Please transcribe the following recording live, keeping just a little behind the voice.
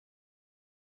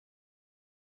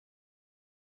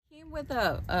Came with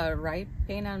a right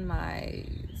pain on my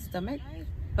stomach,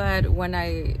 but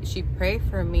when she prayed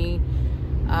for me,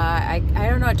 I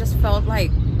don't know, it just felt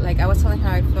like I was telling her,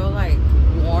 I felt like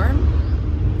warm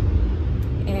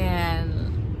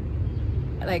and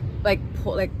like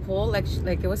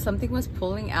it was something was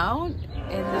pulling out.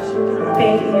 And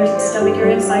pain in your stomach,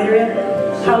 your inside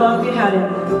area. How long have you had it?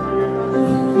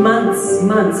 Months,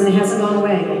 and it hasn't gone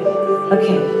away.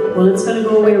 Okay, well, it's going to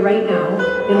go away right now.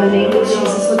 In the name of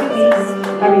Jesus, look at me.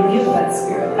 I rebuke that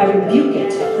spirit. I rebuke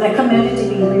it. And I command it to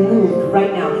be removed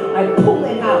right now. I pull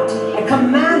it out. I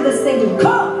command this thing to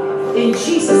go. In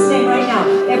Jesus' name right now.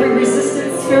 Every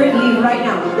resistant spirit, leave right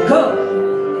now. Go.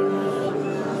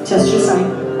 Test your sight.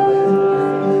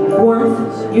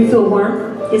 Warmth. You feel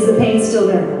warm? Is the pain still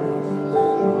there?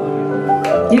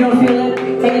 You don't feel it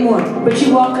anymore, but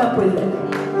you walk up with it,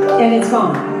 and it's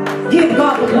gone. Give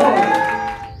God the glory.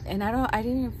 And I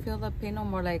didn't even feel the pain no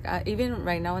more. Like even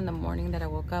right now in the morning that I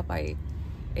woke up,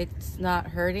 it's not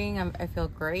hurting. I feel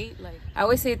great. Like I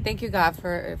always say, thank you God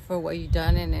for what you've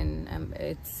done, and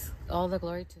it's all the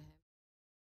glory to Him.